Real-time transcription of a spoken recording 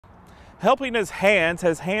Helping His Hands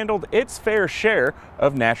has handled its fair share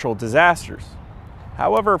of natural disasters.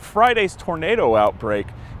 However, Friday's tornado outbreak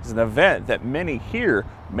is an event that many here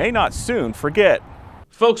may not soon forget.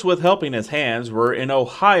 Folks with Helping His Hands were in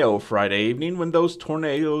Ohio Friday evening when those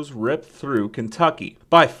tornadoes ripped through Kentucky.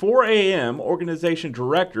 By 4 a.m., organization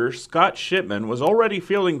director Scott Shipman was already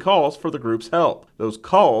fielding calls for the group's help. Those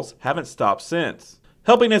calls haven't stopped since.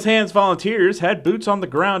 Helping His Hands volunteers had boots on the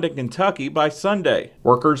ground in Kentucky by Sunday.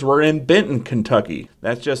 Workers were in Benton, Kentucky.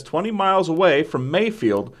 That's just 20 miles away from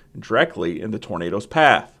Mayfield and directly in the tornado's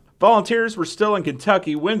path. Volunteers were still in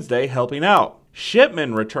Kentucky Wednesday helping out.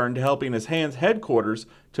 Shipman returned to Helping His Hands headquarters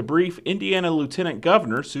to brief Indiana Lieutenant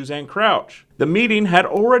Governor Suzanne Crouch. The meeting had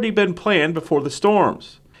already been planned before the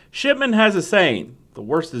storms. Shipman has a saying, the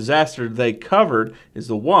worst disaster they covered is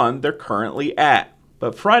the one they're currently at.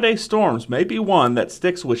 But Friday's storms may be one that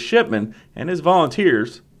sticks with Shipman and his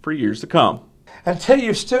volunteers for years to come. Until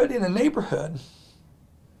you've stood in a neighborhood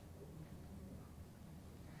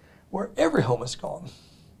where every home is gone.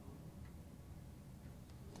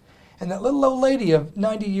 And that little old lady of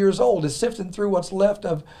 90 years old is sifting through what's left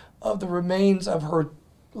of the remains of her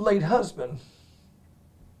late husband.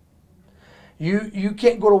 You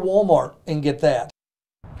can't go to Walmart and get that.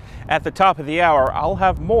 At the top of the hour, I'll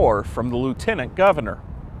have more from the Lieutenant Governor.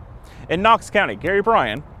 In Knox County, Gary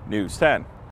Bryan, News 10.